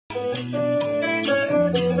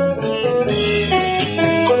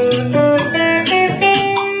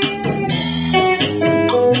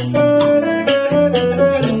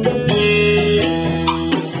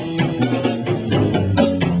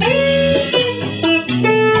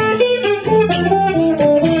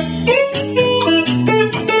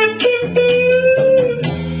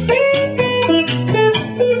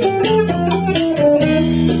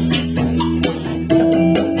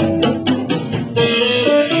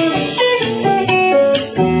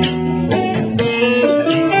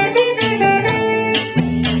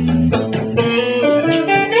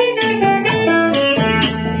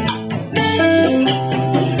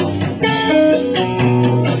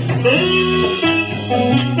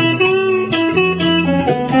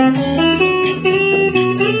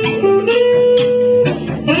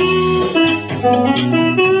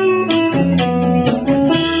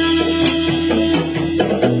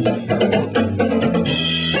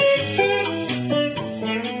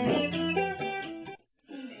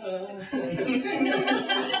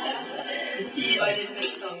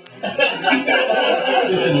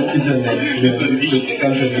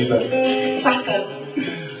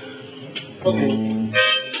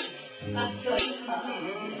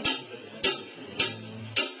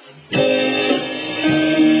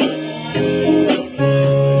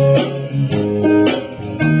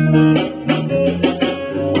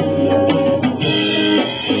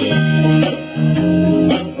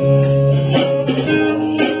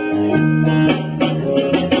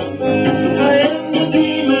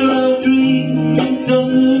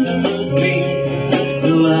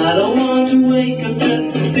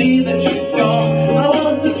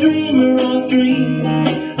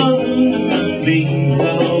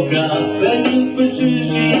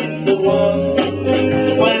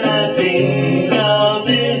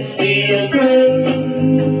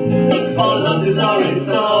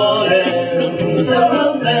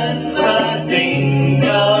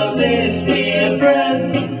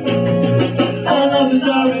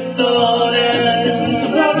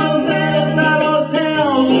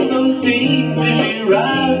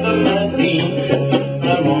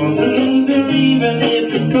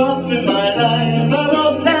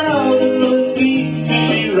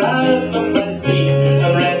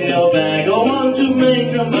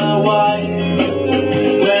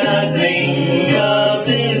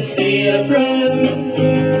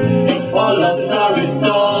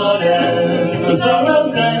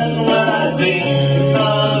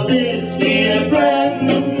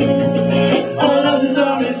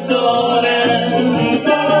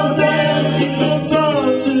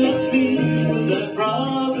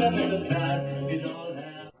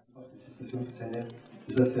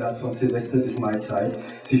Von Silvester bis Mai Zeit,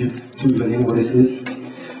 sich zu überlegen, wo das ist.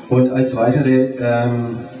 Und als weitere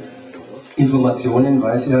Informationen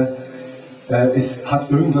weiß er, es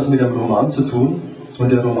hat irgendwas mit einem Roman zu tun.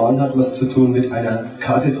 Und der Roman hat was zu tun mit einer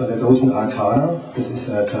Karte von der großen Arkana, das ist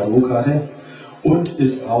eine Tarotkarte, und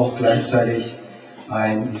ist auch gleichzeitig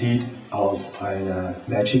ein Lied aus einer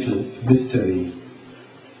Magical Mystery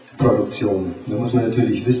Produktion. Da muss man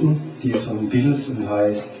natürlich wissen, die ist von den Beatles und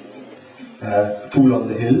heißt Fool on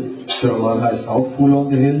the Hill. Der Roman heißt auch Fool on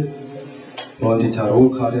the Hill. Und die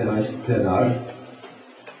Tarotkarte heißt Der Narr.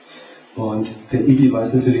 Und der Iggy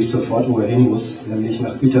weiß natürlich sofort, wo er hin muss, nämlich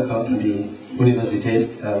nach Ithaka an die Universität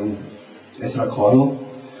Ezra Cornell.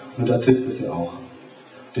 Und da trifft er sie auch.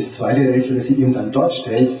 Das zweite Rätsel, das sie ihm dann dort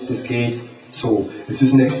stellt, das geht so. Es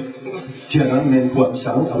ist eine Tyrannen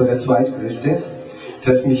Poisson, aber der zweitgrößte.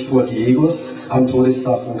 Trefft mich vor Diegos am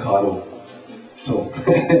Todestag von Carlo. So.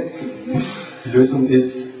 Die Lösung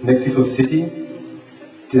ist Mexico City,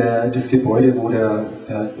 das Gebäude, wo der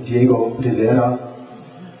Diego Rivera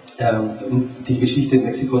die Geschichte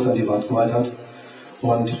Mexikos an die Wand gemalt hat.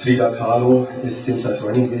 Und Frida Kahlo ist in seiner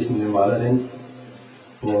Freundin gewesen, eine Malerin.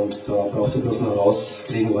 Und da braucht er bloß noch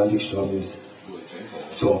rauskriegen, wann die gestorben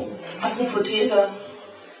ist. So. Apropos These,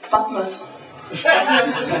 Wappmes.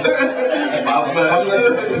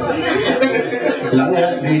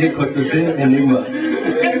 Lange Rede, kurzer Sinn, Enigma.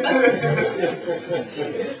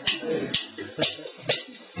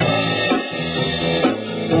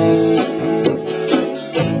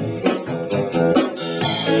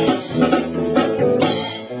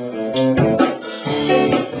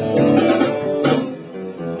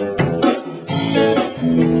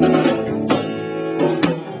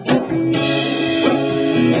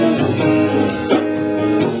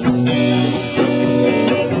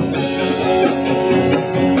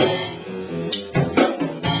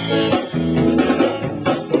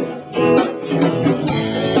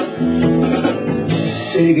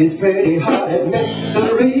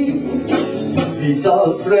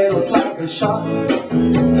 feels like a shot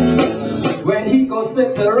when he goes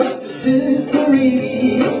with the rest of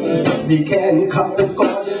history. He can cut the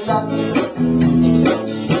golden nut.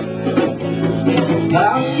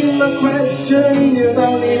 Ask him a question, you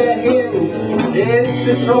don't need a hint. It's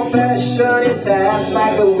his profession, it's ass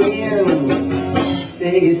like the wind.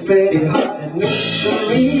 He's pretty hot at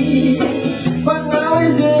mystery, but now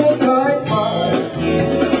he's in a tight part.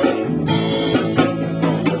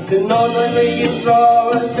 To know that we can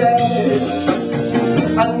draw a dead,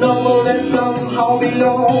 a novel that somehow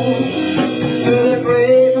belongs to the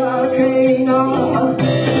great arcana,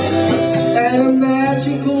 and a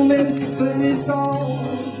magical mystery song.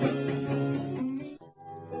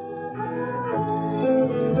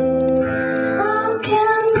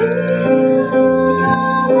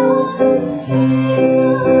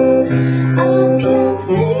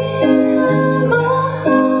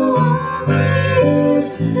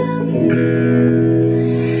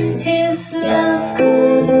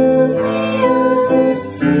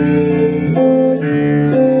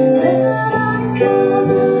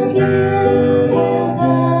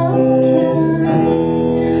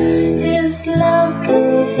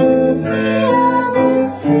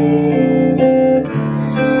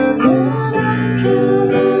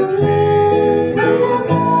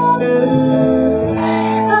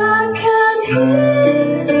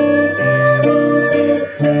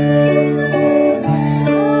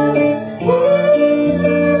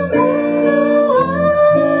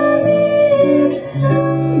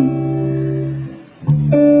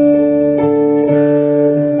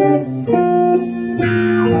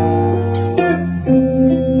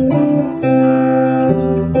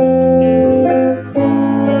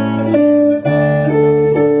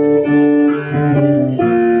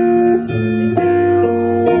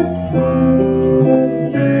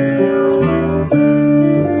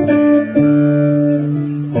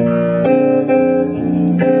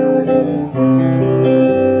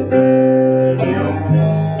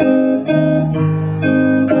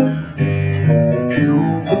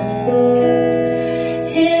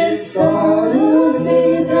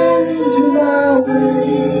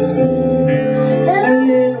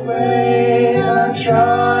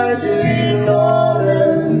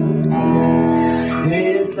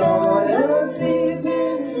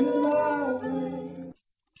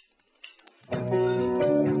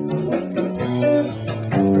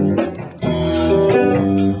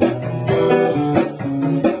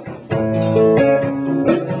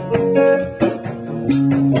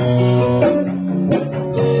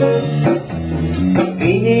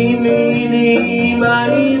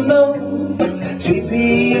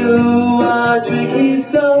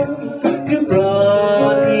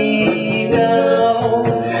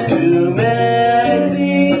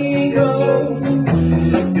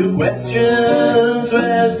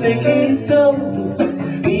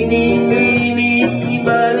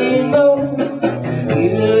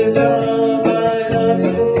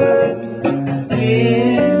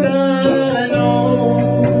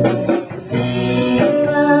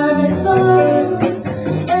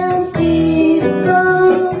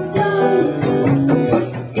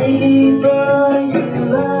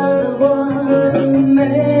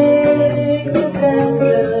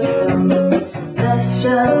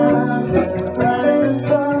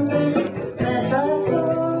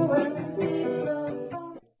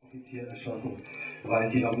 Weil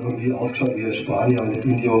die haben irgendwie ausgeschaut wie Spanier und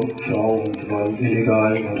Indio-Frauen und waren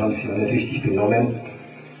illegal und haben sich alle richtig benommen,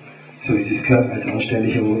 so wie es gehört als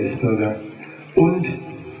anständiger US-Bürger. Und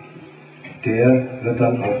der wird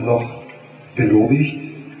dann auch noch belobigt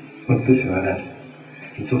und befördert.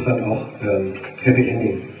 Insofern auch Happy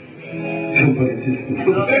Ending für den Polizisten.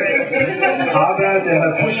 Aber der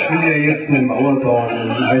Herr Bush will ja jetzt einen Mauerbau und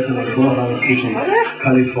einen eisernen Vorhang zwischen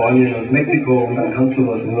Kalifornien und Mexiko und dann kann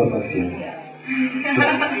sowas immer passieren.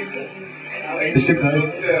 Das Stück heißt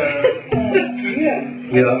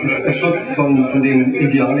ja, Schutz von den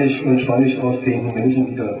indianisch und spanisch aussehenden Menschen,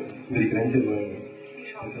 die da über die Grenze wollen.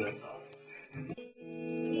 Also,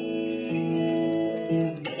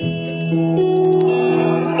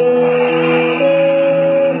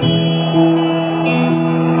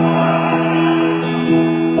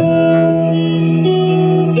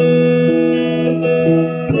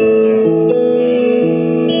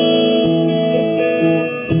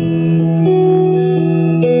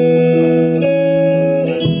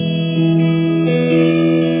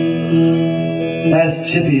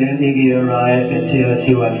 Chippy and Iggy arrive in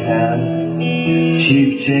Teotihuacan.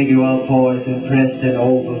 Chief Jaguar boys impressed and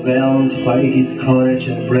overwhelmed by Iggy's courage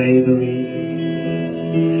and bravery,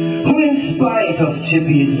 who in spite of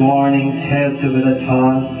Chippy's warnings helped her with a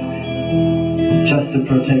task. just to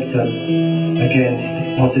protect us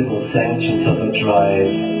against possible sanctions of a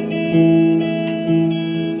tribe.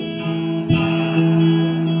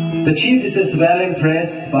 The chief is as well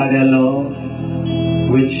impressed by their love,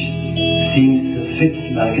 which seems to fit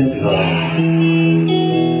like a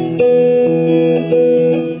glove.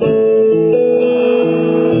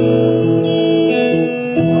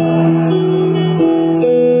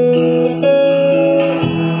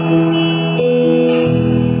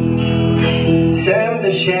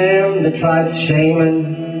 The tribe's shaman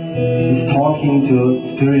is talking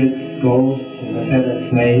to spirits, ghosts, and a feathered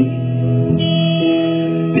snake.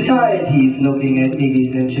 Besides, he's looking at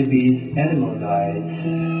Iggy's and Chippy's animal guides,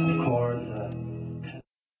 of course.